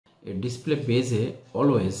এই ডিসপ্লে বেজে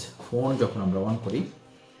always phone যখন আমরা অন করি,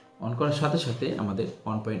 অন করার সাথে সাথে আমাদের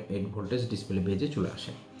 1.8 ভোল্টেজ ডিসপ্লে বেজে চলে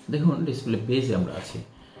আসে। দেখুন ডিসপ্লে বেজে আমরা আছি,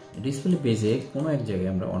 ডিসপ্লে বেজে কোনো এক জায়গায়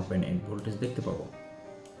আমরা 1.8 ভোল্টেজ দেখতে পাবো।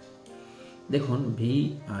 দেখুন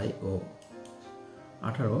VIO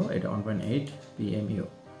 18, এটা 1.8 PMU,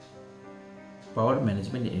 পাওয়ার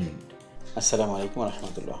ম্যানেজমেন্ট ইউনিট। আসসালামু আলাইকুম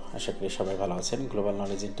রহমতুল্লাহ। আশা করি সবাই ভালো আছেন। Global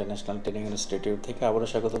knowledge international training institute থেকে আবারও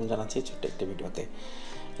স্বাগতম জানাচ্ছি ছোট্ট একটি ভিডিওতে।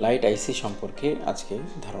 লাইট আইসি সম্পর্কে আজকে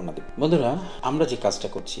ধারণা দেব। বন্ধুরা, আমরা যে কাজটা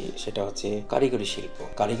করছি সেটা হচ্ছে কারিগরি শিল্প।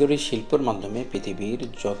 কারিগরি শিল্পের মাধ্যমে পৃথিবীর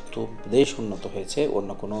যত দেশ উন্নত হয়েছে, অন্য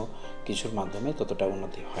কোনো কিছুর মাধ্যমে ততটা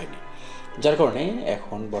উন্নতি হয়নি। যার কারণে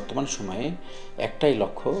এখন বর্তমান সময়ে একটাই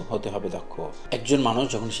লক্ষ্য, হতে হবে দক্ষ। একজন মানুষ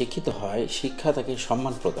যখন শিক্ষিত হয়, শিক্ষা তাকে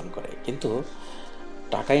সম্মান প্রদান করে, কিন্তু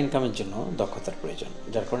টাকা ইনকামের জন্য দক্ষতার প্রয়োজন।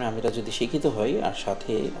 যার কারণে আমরা যদি শিক্ষিত হই আর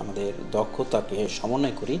সাথে আমাদের দক্ষতাকে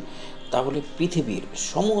সমন্বয় করি, তাহলে পৃথিবীর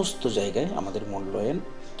সমস্ত জায়গায় আমাদের মূল্যায়ন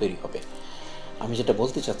তৈরি হবে। আমি যেটা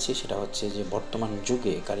বলতে চাচ্ছি সেটা হচ্ছে যে বর্তমান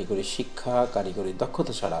যুগে কারিগরি শিক্ষা, কারিগরি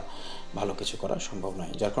দক্ষতা ছাড়া ভালো কিছু করা সম্ভব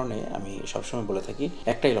নয়। যার কারণে আমি সবসময় বলে থাকি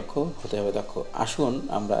একটাই লক্ষ্য, হতে হবে দক্ষ। আসুন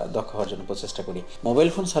আমরা দক্ষ হওয়ার জন্য প্রচেষ্টা করি। মোবাইল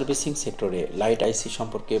ফোন সার্ভিসিং সেক্টরে লাইট আইসি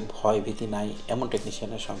সম্পর্কে ভয় ভীতি নাই এমন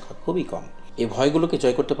টেকনিশিয়ানের সংখ্যা খুবই কম। এই ভয়গুলোকে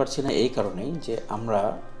জয় করতে পারছি না এই কারণেই যে আমরা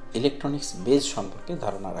ইলেকট্রনিক্স বেজ সম্পর্কে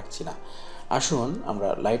ধারণা রাখছি না। আসুন আমরা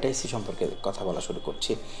লাইট আইসি সম্পর্কে কথা বলা শুরু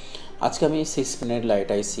করছি। আজকে আমি 6 পিনের লাইট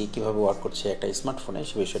আইসি কীভাবে ওয়ার্ক করছে একটা স্মার্টফোনে,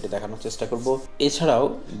 সে বিষয়টি দেখানোর চেষ্টা করব। এছাড়াও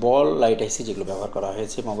বল লাইট আইসি যেগুলো ব্যবহার করা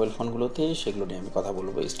হয়েছে মোবাইল ফোনগুলোতে, সেগুলো নিয়ে আমি কথা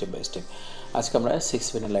বলবো স্টেপ বাই স্টেপ। আজকে আমরা 6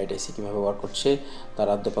 পিনের লাইট আইসি কীভাবে ওয়ার্ক করছে তার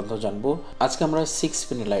আদ্যপান্ত জানবো। আজকে আমরা 6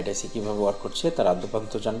 পিনের লাইট আইসি কীভাবে ওয়ার্ক করছে তার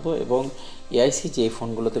আদ্যপান্ত জানবো, এবং এআইসি যে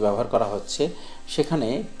ফোনগুলোতে ব্যবহার করা হচ্ছে সেখানে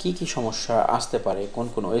কি কি সমস্যা আসতে পারে, কোন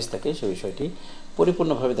কোন ওয়েজ থাকে, সে বিষয়টি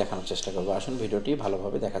পরিপূর্ণভাবে দেখানোর চেষ্টা করবো। আসুন ভিডিওটি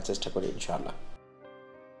ভালোভাবে দেখার চেষ্টা করি ইনশাআল্লাহ।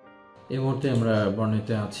 এই মুহূর্তে আমরা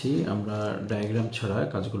বর্ণিতে আছি। আমরা ডায়াগ্রাম ছাড়া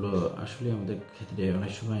কাজগুলো আসলে আমাদের ক্ষেত্রে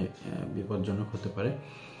অনেক সময় বিপজ্জনক হতে পারে।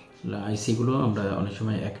 আইসিগুলো আমরা অনেক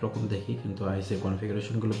সময় একরকম দেখি, কিন্তু আইসির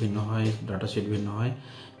কনফিগারেশনগুলো ভিন্ন হয়, ডাটা শিট ভিন্ন হয়,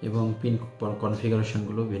 এবং পিন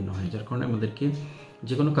কনফিগারেশনগুলো ভিন্ন হয়। যার কারণে আমাদেরকে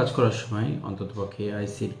যে কোনো কাজ করার সময় অন্ততপক্ষে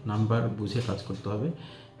আইসির নাম্বার বুঝে কাজ করতে হবে,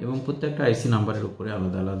 এবং প্রত্যেকটা আইসি নাম্বারের উপরে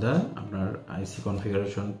আলাদা আলাদা আপনার আইসি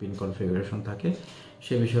কনফিগারেশন, পিন কনফিগারেশন থাকে,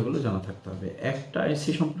 সেই বিষয়গুলো জানা থাকতে হবে। একটা আইসি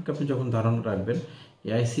সম্পর্কে আপনি যখন ধারণা রাখবেন,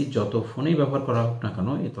 এই আইসি যত ফোনেই ব্যবহার করা হোক না কেন,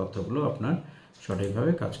 এই তথ্যগুলো আপনার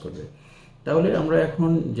সঠিকভাবে কাজ করবে। তাহলে আমরা এখন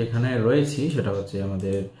যেখানে রয়েছি সেটা হচ্ছে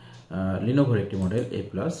আমাদের লিনোভোর একটি মডেল A+।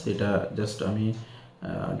 এটা জাস্ট আমি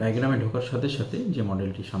ডায়াগ্রামে ঢোকার সাথে সাথে যে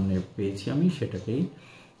মডেলটি সামনে পেয়েছি আমি সেটাকেই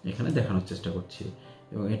এখানে দেখানোর চেষ্টা করছি,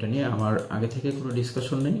 এবং এটা নিয়ে আমার আগে থেকে কোনো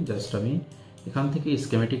ডিসকাশন নেই। জাস্ট আমি এখান থেকে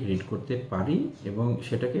স্কেমেটিক রিড করতে পারি এবং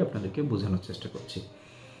সেটাকে আপনাদেরকে বোঝানোর চেষ্টা করছি।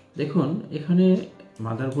 দেখুন এখানে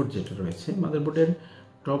মাদারবোর্ড যেটা রয়েছে, মাদারবোর্ডের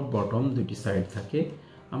টপ বটম দুইটি সাইড থাকে।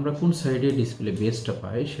 আমরা কোন সাইডে ডিসপ্লে বেসটা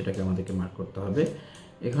পাই সেটাকে আমাদেরকে মার্ক করতে হবে।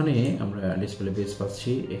 এখানে আমরা ডিসপ্লে বেস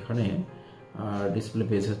পাচ্ছি, এখানে ডিসপ্লে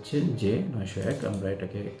বেস হচ্ছে J901। আমরা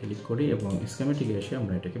এটাকে ক্লিক করি এবং স্কেমেটিকে এসে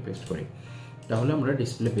আমরা এটাকে পেস্ট করি, তাহলে আমরা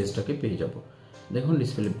ডিসপ্লে বেসটাকে পেয়ে যাব। দেখুন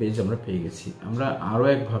ডিসপ্লে পেজ আমরা পেয়ে গেছি। আমরা আরও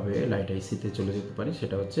একভাবে লাইট আইসিতে চলে যেতে পারি,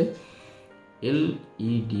 সেটা হচ্ছে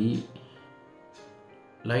LED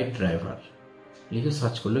লাইট ড্রাইভার লিখে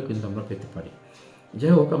সার্চ করলে কিন্তু আমরা পেতে পারি।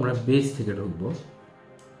 যাই হোক, আমরা বেজ থেকে ঢুকবো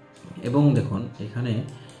এবং দেখুন এখানে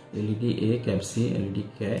LED A, Cap C, LED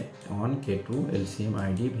K1, K2, LCM,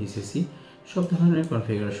 ID, VCC সব ধরনের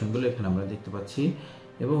কনফিগারেশনগুলো এখানে আমরা দেখতে পাচ্ছি,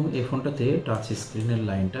 এবং এই ফোনটাতে টাচ স্ক্রিনের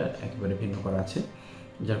লাইনটা একেবারে ভিন্ন করা আছে,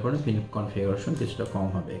 যার কারণে পিন কনফিগারেশন কিছুটা কম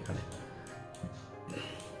হবে। এখানে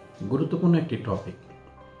গুরুত্বপূর্ণ একটি টপিক,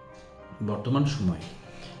 বর্তমান সময়ে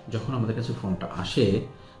যখন আমাদের কাছে ফোনটা আসে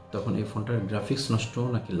তখন এই ফোনটার গ্রাফিক্স নষ্ট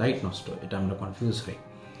নাকি লাইট নষ্ট, এটা আমরা কনফিউজ হই।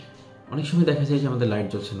 অনেক সময় দেখা যায় যে আমাদের লাইট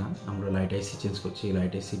জ্বলছে না, আমরা লাইট আইসি চেঞ্জ করছি,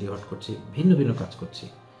 লাইট আইসি ডিহট করছি, ভিন্ন ভিন্ন কাজ করছি,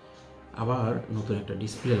 আবার নতুন একটা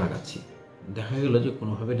ডিসপ্লে লাগাচ্ছি, দেখা গেল যে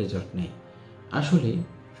কোনোভাবে রেজাল্ট নেই। আসলে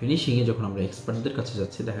ফিনিশিংয়ে যখন আমরা এক্সপার্টদের কাছে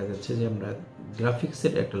যাচ্ছি, দেখা যাচ্ছে যে আমরা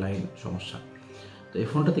গ্রাফিক্সের একটা লাইন সমস্যা। তো এই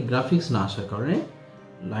ফোনটাতে গ্রাফিক্স না আসার কারণে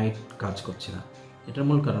লাইট কাজ করছে না। এটার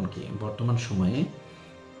মূল কারণ কি? বর্তমান সময়ে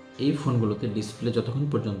এই ফোনগুলোতে ডিসপ্লে যতক্ষণ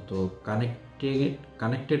পর্যন্ত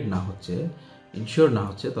কানেক্টেড না হচ্ছে, ইনশিওর না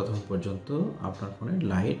হচ্ছে, ততক্ষণ পর্যন্ত আপনার ফোনে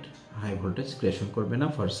লাইট হাই ভোল্টেজ ক্রিয়েশন করবে না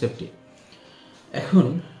ফর সেফটি। এখন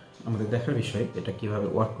আমাদের দেখার বিষয় এটা কিভাবে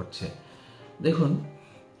ওয়ার্ক করছে। দেখুন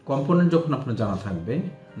কম্পোনেন্ট যখন আপনার জানা থাকবে,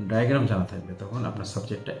 ডায়াগ্রাম জানা থাকবে, তখন আপনার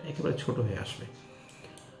সাবজেক্টটা একেবারে ছোট হয়ে আসবে।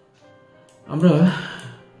 আমরা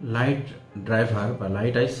লাইট ড্রাইভার বা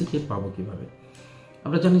লাইট আইসিকে পাবো কিভাবে?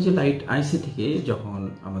 আমরা জানি যে লাইট আইসি থেকে যখন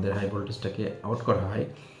আমাদের হাই ভোল্টেজটাকে আউট করা হয়,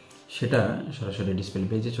 সেটা সরাসরি ডিসপ্লে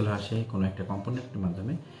পেজে চলে আসে কোনো একটা কম্পোনেন্টের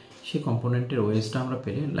মাধ্যমে। সেই কম্পোনেন্টের ওএসটা আমরা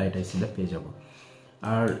পেলে লাইট আইসিটা পেয়ে যাব।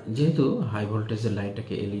 আর যেহেতু হাই ভোল্টেজের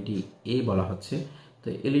লাইটটাকে এলইডি এ বলা হচ্ছে, তো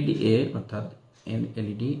এলইডি এ অর্থাৎ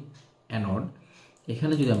এলইডি অ্যানোড,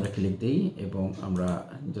 এখানে যদি আমরা ক্লিক দিই এবং আমরা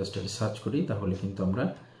জাস্ট সার্চ করি তাহলে কিন্তু আমরা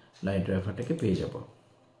লাইট ড্রাইভারটাকে পেয়ে যাব।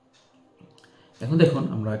 এখন দেখুন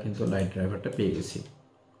আমরা কিন্তু লাইট ড্রাইভারটা পেয়ে গেছি।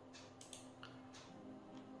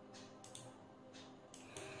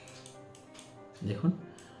 দেখুন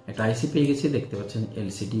একটা আইসি পেয়ে গেছি, দেখতে পাচ্ছেন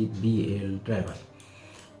এলসিডি বিএল ড্রাইভার।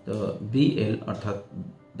 তো বিএল অর্থাৎ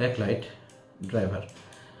ব্যাকলাইট ড্রাইভার।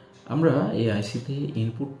 আমরা এই আইসিতে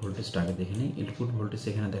ইনপুট ভোল্টেজটা আগে দেখে নিই। ইনপুট ভোল্টেজ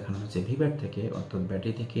এখানে দেখানো হচ্ছে ভিব্যাট থেকে, অর্থাৎ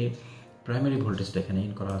ব্যাটারি থেকে প্রাইমারি ভোল্টেজটা এখানে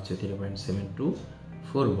ইন করা হচ্ছে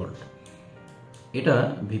 3.724 ভোল্ট। এটা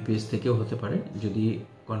ভিপিএস থেকেও হতে পারে যদি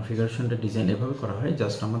কনফিগারেশনটা ডিজাইন এভাবে করা হয়।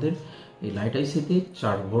 জাস্ট আমাদের এই লাইট আইসিতে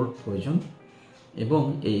 4 ভোল্ট প্রয়োজন এবং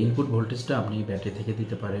এই ইনপুট ভোল্টেজটা আপনি ব্যাটারি থেকে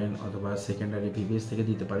দিতে পারেন অথবা সেকেন্ডারি ভিপিএস থেকে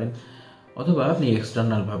দিতে পারেন অথবা আপনি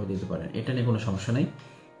এক্সটার্নালভাবে দিতে পারেন, এটা নিয়ে কোনো সমস্যা নেই।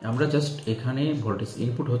 আমরা জাস্ট এখানে ভোল্টেজ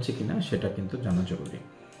ইনপুট হচ্ছে কিনা সেটা কিন্তু জানা জরুরি।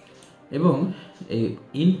 এবং এই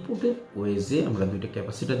ইনপুটের ওয়েজে আমরা দুইটা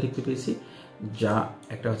ক্যাপাসিটার দেখতে পেয়েছি, যা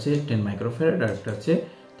একটা হচ্ছে 10 মাইক্রোফ্যারাড আর একটা হচ্ছে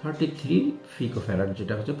 33 পিকোফ্যারাড,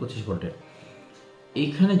 যেটা হচ্ছে 25 ভোল্টের।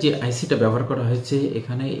 এইখানে যে আইসিটা ব্যবহার করা হয়েছে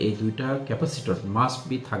এখানে এই দুইটা ক্যাপাসিটর মাস্ট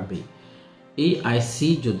বি থাকবেই। এই আইসি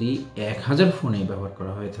যদি 1000 ফোনে ব্যবহার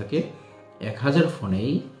করা হয়ে থাকে, 1000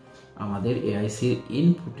 ফোনেই আমাদের এআইসির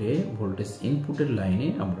ইনপুটে ভোল্টেজ ইনপুটের লাইনে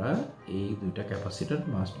আমরা এই দুইটা ক্যাপাসিটর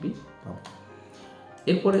মাস্ট বি পাব।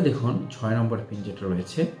 এরপরে দেখুন 6 নম্বর পিন যেটা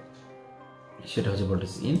রয়েছে সেটা হচ্ছে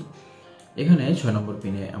ভোল্টেজ ইন। এখানে 6 নম্বর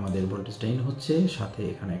পিনে আমাদের ভোল্টেজটা ইন হচ্ছে, সাথে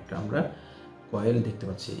এখানে একটা আমরা কয়েল দেখতে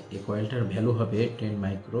পাচ্ছি। এই কয়েলটার ভ্যালু হবে 10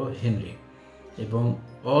 মাইক্রো হেনরি এবং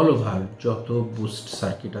অল ওভার যত বুস্ট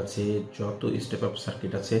সার্কিট আছে, যত স্টেপ আপ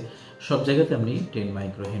সার্কিট আছে, সব জায়গাতে আপনি 10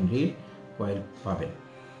 মাইক্রো হেনরির কয়েল পাবেন।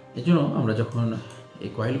 এই জন্য আমরা যখন এই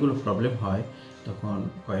কয়েলগুলো প্রবলেম হয় তখন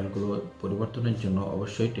কয়েলগুলো পরিবর্তনের জন্য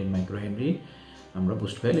অবশ্যই 10 মাইক্রো হেনরি আমরা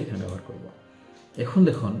বুস্ট কয়েল এখানে ব্যবহার করব। এখন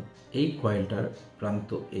দেখুন এই কয়েলটার প্রান্ত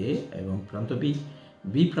এ এবং প্রান্ত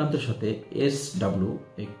বি প্রান্তের সাথে SW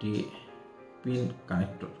একটি পিন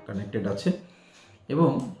কানেক্টেড আছে এবং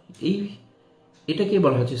এটাকে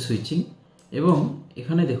বলা হচ্ছে সুইচিং। এবং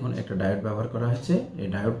এখানে দেখুন একটা ডায়োড ব্যবহার করা হয়েছে। এই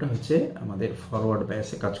ডায়োডটা হচ্ছে আমাদের ফরওয়ার্ড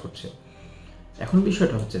বায়াসে কাজ করছে। এখন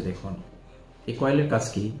বিষয়টা হচ্ছে দেখুন এই কয়েলের কাজ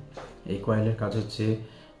কি? এই কয়েলের কাজ হচ্ছে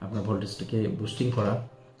আপনার ভোল্টেজটাকে বুস্টিং করা।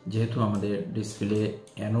 যেহেতু আমাদের ডিসপ্লে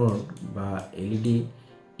অ্যানোড বা এলইডি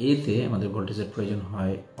এতে আমাদের ভোল্টেজের প্রয়োজন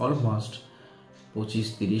হয় অলমোস্ট 25,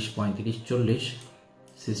 30, 35, 40।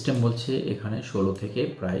 সিস্টেম বলছে এখানে 16 থেকে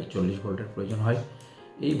প্রায় 40 ভোল্টের প্রয়োজন হয়।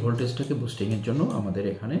 এই ভোল্টেজটাকে বুস্টিংয়ের জন্য আমাদের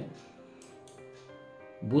এখানে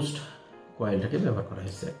বুস্ট কয়েলটাকে ব্যবহার করা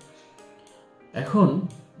হয়েছে। এখন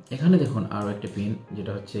এখানে দেখুন আরও একটা পিন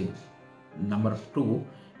যেটা হচ্ছে নাম্বার 2,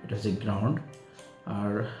 এটা হচ্ছে গ্রাউন্ড।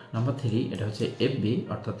 আর নাম্বার 3 এটা হচ্ছে FB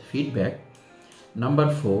অর্থাৎ ফিডব্যাক। নাম্বার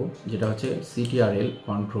 4 যেটা হচ্ছে CTRL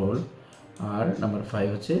কন্ট্রোল। আর নাম্বার 5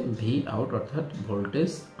 হচ্ছে V আউট অর্থাৎ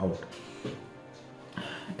ভোল্টেজ আউট।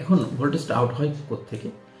 এখন ভোল্টেজটা আউট হয় কোত্থেকে?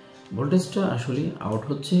 ভোল্টেজটা আসলে আউট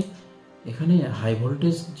হচ্ছে এখানে হাই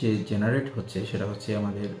ভোল্টেজ যে জেনারেট হচ্ছে সেটা হচ্ছে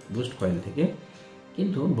আমাদের বুস্ট কয়েল থেকে,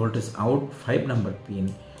 কিন্তু ভোল্টেজ আউট 5 নাম্বার পিন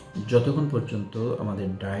যতক্ষণ পর্যন্ত আমাদের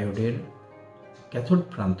ডায়োডের ক্যাথোড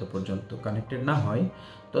প্রান্ত পর্যন্ত কানেক্টেড না হয়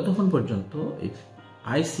ততক্ষণ পর্যন্ত এই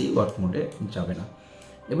আইসি ওয়ার্ক মোডে যাবে না।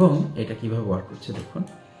 এবং এটা কিভাবে ওয়ার্ক করছে দেখুন।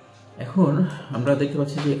 এখন আমরা দেখতে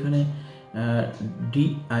পাচ্ছি যে এখানে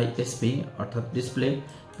DISP অর্থাৎ ডিসপ্লে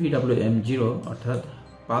PWM 0 অর্থাৎ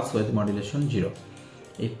পালস ওয়েভ মডুলেশন 0।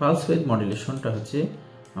 এই পালস ওয়েভ মডুলেশনটা হচ্ছে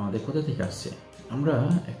আমাদের কোথা থেকে আসছে? আমরা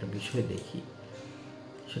একটা বিষয় দেখি,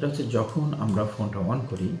 সেটা হচ্ছে যখন আমরা ফোনটা অন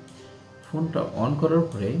করি, ফোনটা অন করার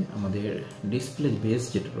পরে আমাদের ডিসপ্লে বেস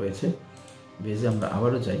যেটা রয়েছে, বেজে আমরা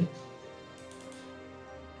আবারও যাই।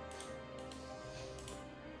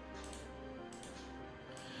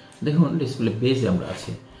 দেখুন ডিসপ্লে বেজে আমরা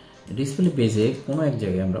আছি। ডিসপ্লে বেজে কোনো এক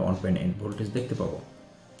জায়গায় আমরা 1.8 ভোল্টেজ দেখতে পাবো।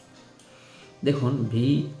 দেখুন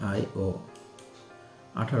VIO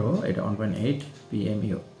 18, এটা 1.8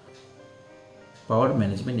 PMU পাওয়ার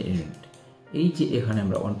ম্যানেজমেন্ট ইউনিট। এই যে এখানে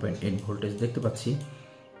আমরা 1.8 ভোল্টেজ দেখতে পাচ্ছি,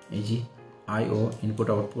 এই যে IO ইনপুট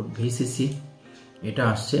আউটপুট VCC, এটা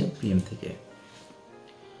আসছে PM থেকে।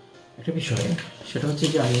 একটা বিষয় সেটা হচ্ছে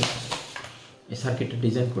যে আমি এই সার্কিটটা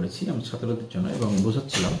ডিজাইন করেছি আমার ছাত্রদের জন্য এবং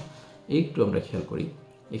বোঝাচ্ছিলাম, একটু আমরা খেয়াল করি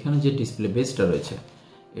এখানে যে ডিসপ্লে বেসটা রয়েছে,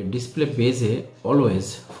 এই ডিসপ্লে বেজে অলওয়েজ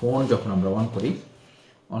ফোন যখন আমরা অন করি,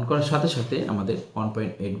 অন করার সাথে সাথে আমাদের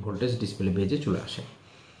 1.8 ভোল্টেজ ডিসপ্লে বেজে চলে আসে।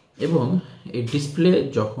 এবং এই ডিসপ্লে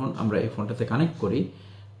যখন আমরা এই ফোনটাতে কানেক্ট করি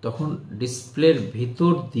তখন ডিসপ্লের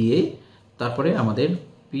ভিতর দিয়ে তারপরে আমাদের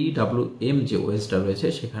PWM যে ওএসটা রয়েছে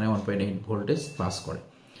সেখানে 1.8 ভোল্টেজ পাস করে।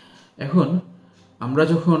 এখন আমরা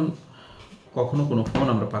যখন কখনো কোনো ফোন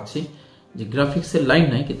আমরা পাচ্ছি যে গ্রাফিক্সের লাইন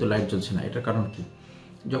নাই কিন্তু লাইট জ্বলছে না, এটার কারণ কি?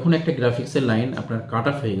 যখন একটা গ্রাফিক্সের লাইন আপনার কাট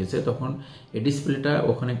অফ হয়ে গেছে তখন এই ডিসপ্লেটা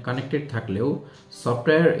ওখানে কানেক্টেড থাকলেও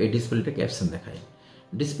সফটওয়্যার এই ডিসপ্লেটাকে অ্যাবসেন্ট দেখায়।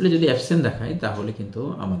 ডিসপ্লে যদি অ্যাবসেন্ট দেখায় তাহলে কিন্তু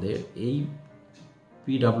আমাদের এই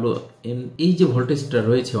PWM এই যে ভোল্টেজটা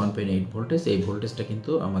রয়েছে 1.8 ভোল্টেজ, এই ভোল্টেজটা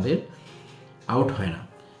কিন্তু আমাদের আউট হয় না।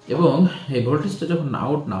 এবং এই ভোল্টেজটা যখন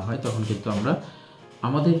আউট না হয় তখন কিন্তু আমরা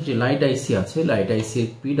আমাদের যে লাইট আইসি আছে, লাইট আইসির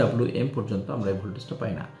PWM পর্যন্ত আমরা এই ভোল্টেজটা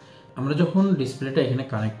পাই না। আমরা যখন ডিসপ্লেটা এখানে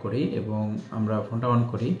কানেক্ট করি এবং আমরা ফোনটা অন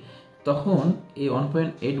করি তখন এই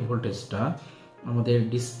 1.8 ভোল্টেজটা আমাদের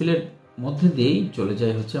ডিসপ্লের মধ্যে দিয়েই চলে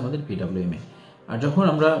যায় হচ্ছে আমাদের PWM এ। আর যখন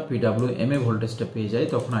আমরা PWM এ ভোল্টেজটা পেয়ে যাই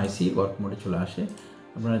তখন আইসি ওয়ার্ক মোডে চলে আসে।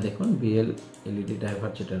 আপনারা দেখুন BL LED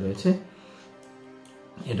ড্রাইভার যেটা রয়েছে,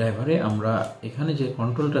 এই ড্রাইভারে আমরা এখানে যে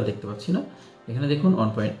কন্ট্রোলটা দেখতে পাচ্ছি না, এখানে দেখুন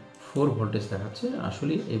 1.4 ভোল্টেজ দেখাচ্ছে।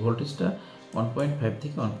 আসলে এই ভোল্টেজটা 1.5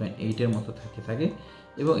 থেকে 1.8 এর মতো থাকে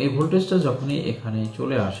এবং এই ভোল্টেজটা যখনই এখানে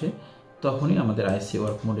চলে আসে তখনই আমাদের আইসি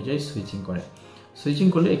ওয়ার্ক মোডে যায়, সুইচিং করে। সুইচিং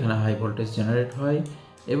করলে এখানে হাই ভোল্টেজ জেনারেট হয়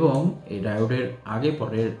এবং এই ডায়োডের আগে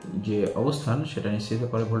পরের যে অবস্থান সেটা নিশ্চিত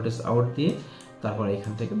করে ভোল্টেজ আউট দিয়ে, তারপর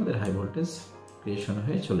এখান থেকে আমাদের হাই ভোল্টেজ ক্রিয়েশন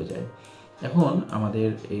হয়ে চলে যায়। এখন আমাদের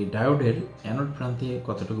এই ডায়োডের অ্যানোড প্রান্তে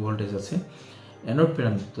কতটুকু ভোল্টেজ আছে? অ্যানোড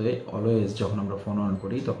প্রান্তে অলওয়েজ যখন আমরা ফোন অন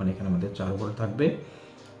করি তখন এখানে আমাদের 4 ভোল্ট থাকবে,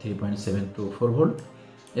 3.7 to 4 ভোল্ট।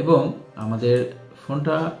 এবং আমাদের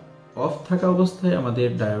ফোনটা অফ থাকা অবস্থায় আমাদের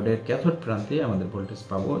ডায়োডের ক্যাথোড প্রান্তে আমাদের ভোল্টেজ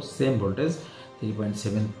পাবো সেম ভোল্টেজ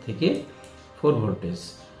 3.7 থেকে 4 ভোল্টেজ।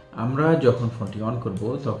 আমরা যখন ফোনটি অন করব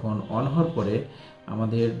তখন অন হওয়ার পরে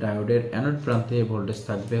আমাদের ডায়োডের অ্যানোড প্রান্তে ভোল্টেজ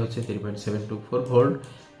থাকবে হচ্ছে 3.7 to 4 ভোল্ট,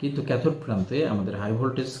 কিন্তু ক্যাথোড প্রান্তে আমাদের হাই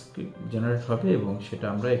ভোল্টেজ জেনারেট হবে এবং সেটা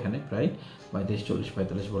আমরা এখানে প্রায়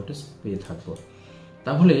 35-40-45 ভোল্টেজ পেয়ে থাকব।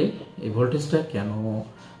 তাহলে এই ভোল্টেজটা কেন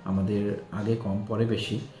আমাদের আগে কম পরে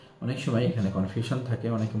বেশি? অনেক সময় এখানে কনফিউশন থাকে,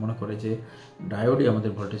 অনেকে মনে করে যে ডায়োডই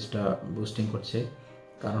আমাদের ভোল্টেজটা বুস্টিং করছে।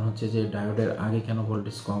 কারণ হচ্ছে যে ডায়োডের আগে কেন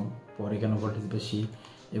ভোল্টেজ কম, পরে কেন ভোল্টেজ বেশি,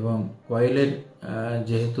 এবং কয়েলের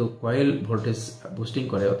যেহেতু কয়েল ভোল্টেজ বুস্টিং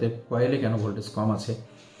করে অতএব কয়েলে কেন ভোল্টেজ কম আছে।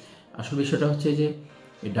 আসল বিষয়টা হচ্ছে যে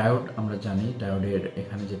এই ডায়োড আমরা জানি, ডায়োডের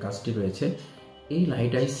এখানে যে কাজটি রয়েছে, এই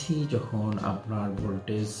লাইট আইসি যখন আপনার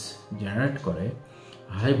ভোল্টেজ জেনারেট করে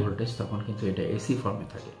হাই ভোল্টেজ তখন কিন্তু এটা এসি ফর্মে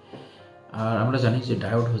থাকে। আর আমরা জানি যে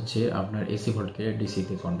ডায়োড হচ্ছে আপনার এসি ভোল্টকে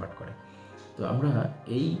ডিসিতে কনভার্ট করে। তো আমরা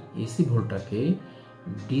এই এসি ভোল্টটাকে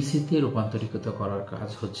ডিসিতে রূপান্তরিত করার কাজ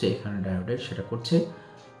হচ্ছে এখানে ডায়োডের, সেটা করছে।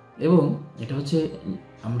 এবং এটা হচ্ছে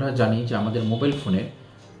আমরা জানি যে আমাদের মোবাইল ফোনে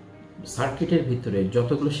সার্কিটের ভিতরে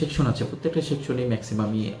যতগুলো সেকশন আছে প্রত্যেকটা সেকশনই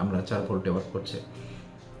ম্যাক্সিমামই আমরা 4 ভোল্টে ওয়ার্ক করছে,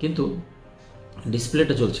 কিন্তু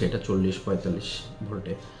ডিসপ্লেটা চলছে এটা 40-45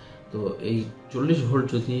 ভোল্টে। তো এই 40 ভোল্ট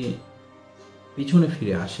যদি পিছনে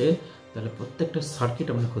ফিরে আসে তাহলে প্রত্যেকটা সার্কিট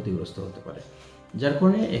আমাদের ক্ষতিগ্রস্ত হতে পারে। যার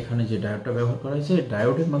কারণে এখানে যে ডায়োডটা ব্যবহার করা হয়েছে,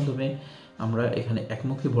 ডায়োডের মাধ্যমে আমরা এখানে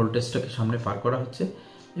একমুখী ভোল্টেজটাকে সামনে পার করা হচ্ছে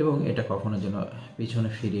এবং এটা কখনো যেন পিছনে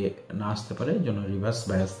ফিরে না আসতে পারে জন্য রিভার্স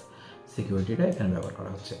বায়াস সিকিউরিটিটা এখানে ব্যবহার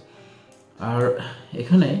করা হচ্ছে। আর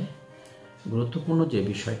এখানে গুরুত্বপূর্ণ যে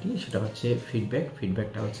বিষয়টি সেটা হচ্ছে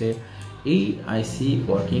ফিডব্যাকটা হচ্ছে এই আইসি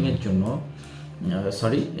ওয়ার্কিংয়ের জন্য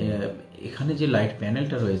এখানে যে লাইট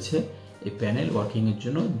প্যানেলটা রয়েছে এই প্যানেল ওয়ার্কিংয়ের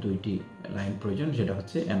জন্য 2টি লাইন প্রয়োজন, যেটা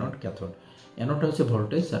হচ্ছে অ্যানোড ক্যাথোড। অ্যানোডটা হচ্ছে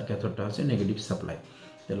ভোল্টেজ আর ক্যাথোডটা হচ্ছে নেগেটিভ সাপ্লাই।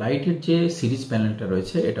 তো লাইটের যে সিরিজ প্যানেলটা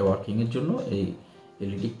রয়েছে এটা ওয়ার্কিংয়ের জন্য এই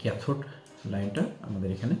এলইডি ক্যাথোড লাইনটা আমাদের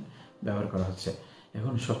এখানে ব্যবহার করা হচ্ছে।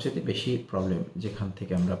 এখন সবচেয়ে বেশি প্রবলেম যেখান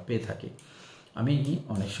থেকে আমরা পেয়ে থাকি, আমি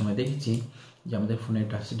অনেক সময় দেখেছি যে আমাদের ফোনের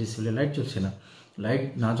টাচ ডিসপ্লে লাইট জ্বলছে না। লাইট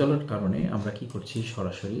না জ্বলার কারণে আমরা কি করছি,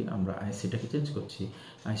 সরাসরি আমরা আইসিটাকে চেঞ্জ করছি,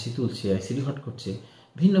 আইসি তুলছি, আইসি রিহট করছি,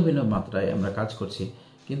 ভিন্ন ভিন্ন মাত্রায় আমরা কাজ করছি।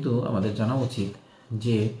 কিন্তু আমাদের জানা উচিত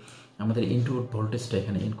যে আমাদের ইনপুট ভোল্টেজটা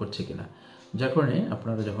এখানে ইন করছে কিনা। যার কারণে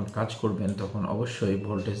আপনারা যখন কাজ করবেন তখন অবশ্যই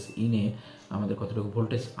ভোল্টেজ ইনে আমাদের কতটুকু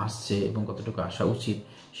ভোল্টেজ আসছে এবং কতটুকু আসা উচিত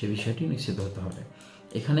সে বিষয়টি নিশ্চিত হতে হবে।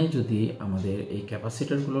 এখানে যদি আমাদের এই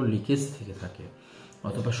ক্যাপাসিটারগুলো লিকেজ থেকে থাকে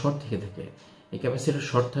অথবা শর্ট থেকে থাকে, এই ক্যাপাসিটার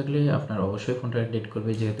শর্ট থাকলে আপনার অবশ্যই ফোনটা ডেট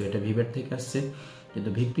করবে, যেহেতু এটা ভিভেট থেকে আসছে। কিন্তু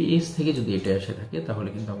ভিপিএস থেকে যদি এটা এসে থাকে তাহলে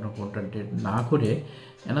কিন্তু আপনার ফোনটা ডেট না করে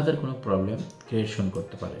অ্যানাদার কোনো প্রবলেম ক্রিয়েশন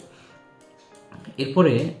করতে পারে।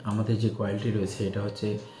 এরপরে আমাদের যে কয়েলটি রয়েছে এটা হচ্ছে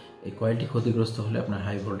এই কয়েলটি ক্ষতিগ্রস্ত হলে আপনার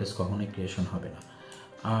হাই ভোল্টেজ কখনোই ক্রিয়েশন হবে না।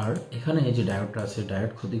 আর এখানে যে ডায়োডটা আছে,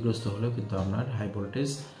 ডায়োড ক্ষতিগ্রস্ত হলেও কিন্তু আপনার হাই ভোল্টেজ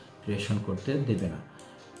ক্রিয়েশন করতে দেবে না।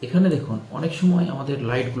 এখানে দেখুন অনেক সময় আমাদের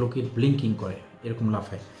লাইটগুলোকে ব্লিঙ্কিং করে, এরকম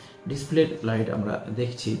লাফায়। ডিসপ্লের লাইট আমরা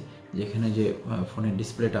দেখছি যেখানে যে ফোনের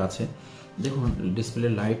ডিসপ্লেটা আছে, দেখুন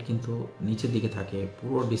ডিসপ্লের লাইট কিন্তু নিচের দিকে থাকে,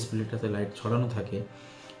 পুরো ডিসপ্লেটাতে লাইট ছড়ানো থাকে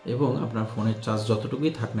এবং আপনার ফোনের চার্জ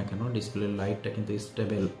যতটুকুই থাক না কেন ডিসপ্লের লাইটটা কিন্তু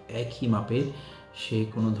স্টেবল, একই মাপে, সে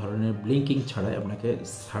কোনো ধরনের ব্লিঙ্কিং ছাড়াই আপনাকে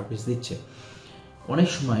সার্ভিস দিচ্ছে। অনেক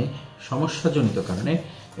সময় সমস্যাজনিত কারণে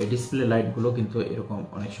এই ডিসপ্লে লাইটগুলো কিন্তু এরকম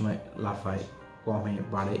অনেক সময় লাফায়, কমে,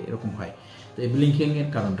 বাড়ে, এরকম হয়। তো এই ব্লিঙ্কিংয়ের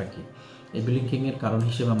কারণটা কি? এই ব্লিঙ্কিংয়ের কারণ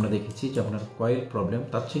হিসেবে আমরা দেখেছি যে আপনার কয়েল প্রবলেম,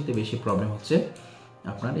 তার চাইতে বেশি প্রবলেম হচ্ছে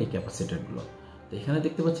আপনার এই ক্যাপাসিটারগুলো। তো এখানে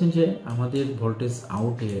দেখতে পাচ্ছেন যে আমাদের ভোল্টেজ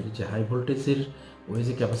আউটের যে হাই ভোল্টেজের ওই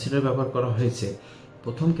যে ক্যাপাসিটার ব্যবহার করা হয়েছে,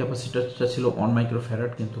 প্রথম ক্যাপাসিটারটা ছিল 1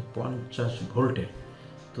 মাইক্রোফ্যারাড কিন্তু 50 ভোল্টের।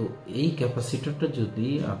 তো এই ক্যাপাসিটারটা যদি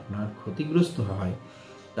আপনার ক্ষতিগ্রস্ত হয়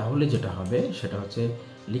তাহলে যেটা হবে সেটা হচ্ছে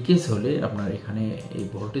লিকেজ হলে আপনার এখানে এই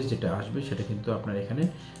ভোল্টেজ যেটা আসবে সেটা কিন্তু আপনার এখানে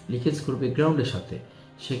লিকেজ করবে গ্রাউন্ডের সাথে,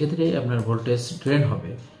 সেক্ষেত্রে আপনার ভোল্টেজ ড্রেন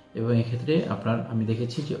হবে এবং এক্ষেত্রে আপনার আমি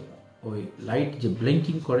দেখেছি যে ওই লাইট যে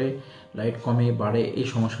ব্লিঙ্কিং করে, লাইট কমে বাড়ে, এই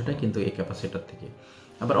সমস্যাটা কিন্তু এই ক্যাপাসিটার থেকে।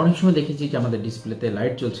 আবার অনেক সময় দেখেছি যে আমাদের ডিসপ্লেতে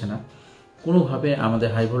লাইট জ্বলছে না, কোনোভাবে আমাদের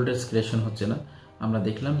হাই ভোল্টেজ ক্রিয়েশন হচ্ছে না। আমরা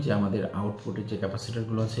দেখলাম যে আমাদের আউটপুটের যে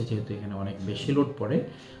ক্যাপাসিটারগুলো আছে, যেহেতু এখানে অনেক বেশি লোড পড়ে,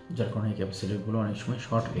 যার কারণে এই ক্যাপাসিটারগুলো অনেক সময়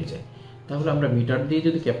শর্ট হয়ে যায়। তাহলে আমরা মিটার দিয়ে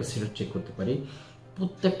যদি ক্যাপাসিটার চেক করতে পারি,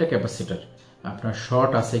 প্রত্যেকটা ক্যাপাসিটার আপনার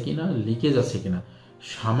শর্ট আছে কিনা, লিকেজ আছে কিনা,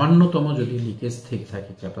 সামান্যতম যদি লিকেজ থেকে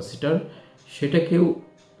থাকে ক্যাপাসিটার, সেটাকেও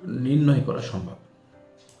নির্ণয় করা সম্ভব।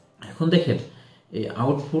 এখন দেখেন এই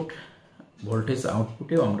আউটপুট ভোল্টেজ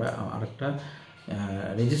আউটপুটেও আমরা আরেকটা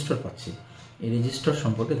রেজিস্টার পাচ্ছি। এই রেজিস্টার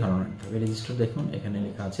সম্পর্কে ধারণা নিতে হবে। রেজিস্টার দেখুন এখানে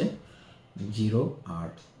লেখা আছে 0R,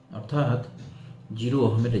 অর্থাৎ 0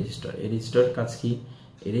 ওহমের রেজিস্টার। এই রেজিস্টার কাজ কি?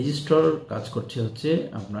 এই রেজিস্টার কাজ করছে হচ্ছে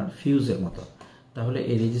আপনার ফিউজের মতো। তাহলে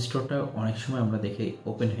এই রেজিস্টারটা অনেক সময় আমরা দেখে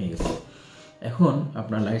ওপেন হয়ে গেছে। এখন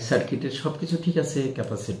আপনার লাইট সার্কিটের সব কিছু ঠিক আছে,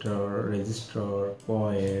 ক্যাপাসিটর, রেজিস্টার,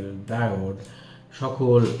 কয়েল, ডায়োড,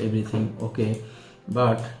 সকল এভরিথিং ওকে,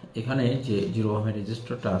 বাট এখানে যে 0 ওহমের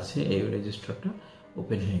রেজিস্টারটা আছে, এই রেজিস্টারটা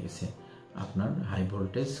ওপেন হয়ে গেছে। আপনার হাই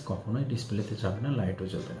ভোল্টেজ কখনোই ডিসপ্লেতে যাবে না, লাইটও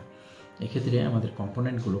জ্বলবে না। এক্ষেত্রে আমাদের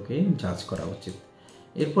কম্পোনেন্টগুলোকে জাজ করা উচিত।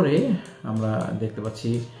 এরপরে আমরা দেখতে পাচ্ছি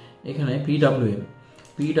এখানে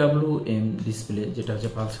পিডব্লিউএম ডিসপ্লে, যেটা হচ্ছে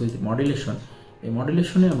পালস উইথ মডুলেশন। এই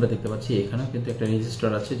মডুলেশনে আমরা দেখতে পাচ্ছি এখানেও কিন্তু একটা রেজিস্টার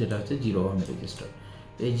আছে, যেটা হচ্ছে 0 ওহমের রেজিস্টার।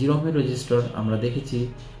 এই 0 ওহমের রেজিস্টার আমরা দেখেছি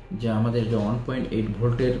যে আমাদের যে 1.8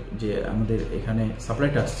 ভোল্টের যে আমাদের এখানে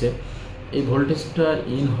সাপ্লাইটা আসছে, এই ভোল্টেজটা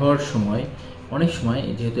ইন হওয়ার সময় অনেক সময়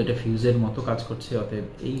যেহেতু এটা ফিউজের মতো কাজ করছে, অতএব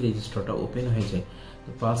এই রেজিস্টারটা ওপেন হয়ে যায়। তো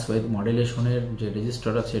পালস উইথ মডুলেশনের যে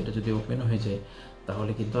রেজিস্টার আছে, এটা যদি ওপেন হয়ে যায়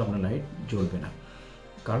তাহলে কিন্তু আপনার লাইট জ্বলবে না।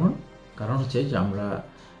 কারণ হচ্ছে যে আমরা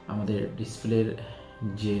আমাদের ডিসপ্লের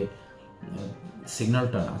যে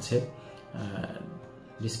সিগন্যালটা আছে,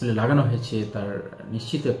 ডিসপ্লে লাগানো হয়েছে তার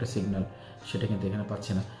নিশ্চিত একটা সিগন্যাল, সেটা কিন্তু এখানে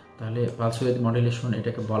পাচ্ছে না। তাহলে পালস উইথ মডুলেশন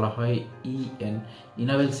এটাকে বলা হয়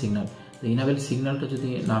ইনাবেল সিগন্যাল। তো ইনাবেল সিগন্যালটা যদি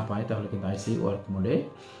না পায় তাহলে কিন্তু আইসি ওয়ার্ক মোডে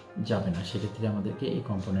যাবে না, সেক্ষেত্রে আমাদেরকে এই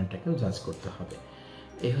কম্পোনেন্টটাকেও জাজ করতে হবে।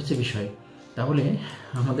 এই হচ্ছে বিষয়। তাহলে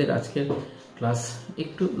আমাদের আজকের ক্লাস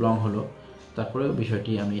একটু লং হলো, তারপরেও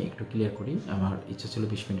বিষয়টি আমি একটু ক্লিয়ার করি। আমার ইচ্ছা ছিল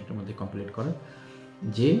 20 মিনিটের মধ্যে কমপ্লিট করার।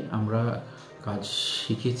 যে আমরা কাজ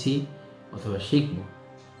শিখেছি অথবা শিখব,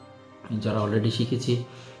 যারা অলরেডি শিখেছি,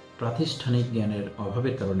 প্রাতিষ্ঠানিক জ্ঞানের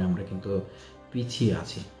অভাবের কারণে আমরা কিন্তু পিছিয়ে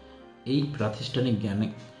আছি। এই প্রাতিষ্ঠানিক জ্ঞানে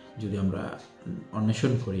যদি আমরা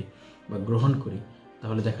অন্বেষণ করি বা গ্রহণ করি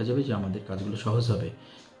তাহলে দেখা যাবে যে আমাদের কাজগুলো সহজ হবে।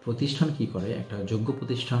 প্রতিষ্ঠান কি করে, একটা যোগ্য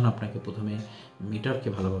প্রতিষ্ঠান আপনাকে প্রথমে মিটারকে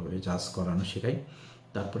ভালোভাবে জাজ করানো শেখায়,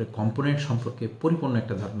 তারপরে কম্পোনেন্ট সম্পর্কে পরিপূর্ণ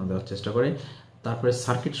একটা ধারণা দেওয়ার চেষ্টা করে, তারপরে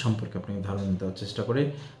সার্কিট সম্পর্কে আপনাকে ধারণা দেওয়ার চেষ্টা করে,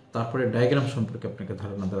 তারপরে ডায়াগ্রাম সম্পর্কে আপনাকে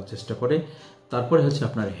ধারণা দেওয়ার চেষ্টা করে, তারপরে হচ্ছে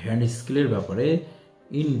আপনার হ্যান্ড স্কিলের ব্যাপারে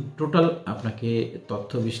ইন টোটাল আপনাকে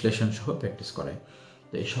তথ্য বিশ্লেষণ সহ প্র্যাকটিস করায়।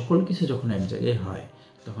 তো এই সকল কিছু যখন এক জায়গায় হয়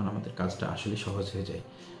তখন আমাদের কাজটা আসলে সহজ হয়ে যায়।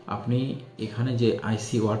 আপনি এখানে যে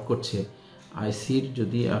আইসি ওয়ার্ক করছে, আইসির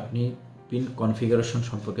যদি আপনি পিন কনফিগারেশন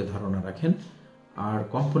সম্পর্কে ধারণা রাখেন আর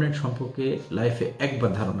কম্পোনেন্ট সম্পর্কে লাইফে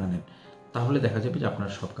একবার ধারণা নেন, তাহলে দেখা যাবে যে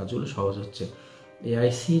আপনার সব কাজগুলো সহজ হচ্ছে। এই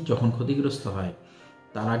আইসি যখন ক্ষতিগ্রস্ত হয়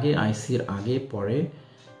তার আগে, আইসির আগে পরে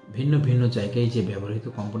ভিন্ন ভিন্ন জায়গায় যে ব্যবহৃত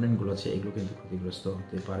কম্পোনেন্টগুলো আছে এগুলো কিন্তু ক্ষতিগ্রস্ত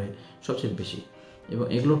হতে পারে সবচেয়ে বেশি, এবং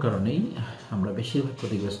এগুলোর কারণেই আমরা বেশিরভাগ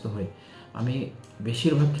ক্ষতিগ্রস্ত হই। আমি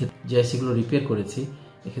বেশিরভাগ ক্ষেত্রে যে আইসিগুলো রিপেয়ার করেছি,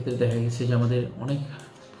 এক্ষেত্রে দেখা গেছে যে আমাদের অনেক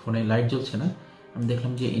ফোনে লাইট জ্বলছে না, আমি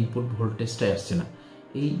দেখলাম যে ইনপুট ভোল্টেজটাই আসছে না,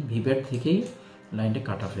 এই ভিভ্যাট থেকেই লাইনটা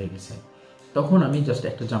কাট অফ হয়ে গেছে। তখন আমি জাস্ট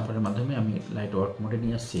একটা জাম্পারের মাধ্যমে আমি লাইট ওয়ার্ক মোডে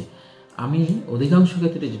নিয়ে আসছি। আমি অধিকাংশ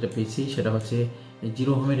ক্ষেত্রে যেটা পেয়েছি সেটা হচ্ছে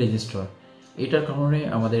 0 ওহমের রেজিস্টার, এটার কারণে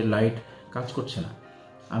আমাদের লাইট কাজ করছে না।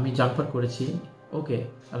 আমি জাম্পার করেছি, ওকে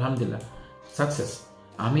আলহামদুলিল্লাহ সাকসেস,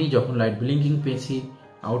 আমি যখন লাইট ব্লিঙ্কিং পেয়েছি,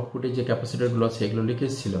 আউটপুটে যে ক্যাপাসিটরগুলো আছে এগুলো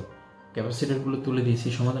লিকেজ ছিল, ক্যাপাসিটরগুলো তুলে দিয়েছি,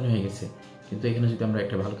 সমাধান হয়ে গেছে। কিন্তু এখানে যদি আমরা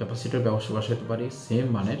একটা ভালো ক্যাপাসিটর বসাতে পারি সেম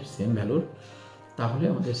মানের সেম ভ্যালুর, তাহলে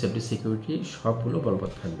আমাদের সেফটি সিকিউরিটি সবগুলো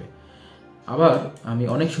বলবৎ থাকবে। আবার আমি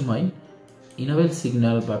অনেক সময় ইনাবেল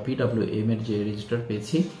সিগন্যাল বা PWM এর যে রেজিস্টার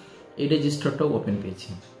পেয়েছি, এই রেজিস্টারটাও ওপেন পেয়েছি।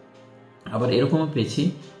 আবার এরকমও পেয়েছি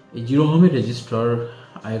এই 0 ওহমের রেজিস্টার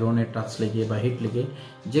আয়রনের টাচ লেগে বা হিট লেগে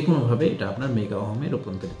যে কোনোভাবে এটা আপনার মেগা ওহমে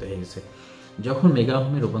রূপান্তরিত হয়ে গেছে। যখন মেগা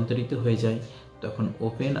ওহমে রূপান্তরিত হয়ে যায় তখন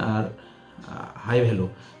ওপেন আর হাই ভ্যালু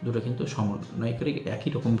দুটো কিন্তু সমন্বয় করে একই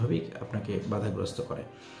রকমভাবেই আপনাকে বাধাগ্রস্ত করে।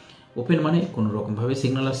 ওপেন মানে কোনো রকমভাবে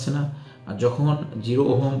সিগন্যাল আসছে না, আর যখন 0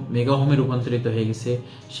 ওহম মেগা ওহমে রূপান্তরিত হয়ে গেছে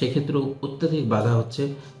সেক্ষেত্রেও অত্যাধিক বাধা হচ্ছে।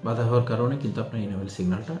 বাধা হওয়ার কারণে কিন্তু আপনার ইনেবল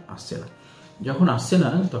সিগন্যালটা আসছে না। যখন আসছে না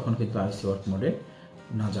তখন কিন্তু আইসি ওয়ার্ক মোডে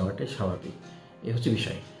না যাওয়াটাই স্বাভাবিক। এই হচ্ছে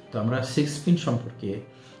বিষয়। তো আমরা 6 পিন সম্পর্কে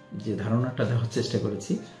যে ধারণাটা দেওয়ার চেষ্টা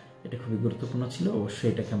করেছি এটা খুবই গুরুত্বপূর্ণ ছিল, অবশ্যই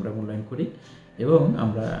এটাকে আমরা মূল্যায়ন করি এবং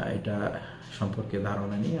আমরা এটা সম্পর্কে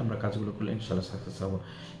ধারণা নিয়ে আমরা কাজগুলো করলে ইনশাল্লাহ সাকসেস হবো।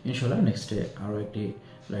 ইনশাল্লাহ নেক্সটে আরও একটি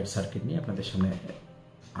লাইট সার্কিট নিয়ে আপনাদের সামনে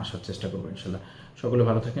আসার চেষ্টা করবো ইনশাল্লাহ। সকলে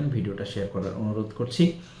ভালো থাকেন, ভিডিওটা শেয়ার করার অনুরোধ করছি,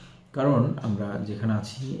 কারণ আমরা যেখানে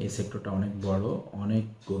আছি এই সেক্টরটা অনেক বড়, অনেক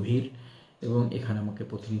গভীর এবং এখানে আমাকে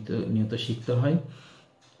প্রতিনিয়ত শিখতে হয়।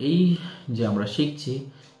 এই যে আমরা শিখছি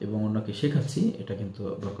এবং অন্যকে শেখাচ্ছি এটা কিন্তু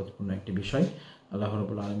বরকতপূর্ণ একটি বিষয়। আল্লাহ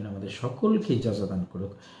রাব্বুল আলামিন আমাদের সকলকে ইজাজত দান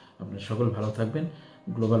করুক। আপনারা সকল ভালো থাকবেন।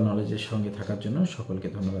 গ্লোবাল নলেজের সঙ্গে থাকার জন্য সকলকে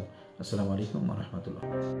ধন্যবাদ। আসসালামু আলাইকুম ওয়া রাহমাতুল্লাহ।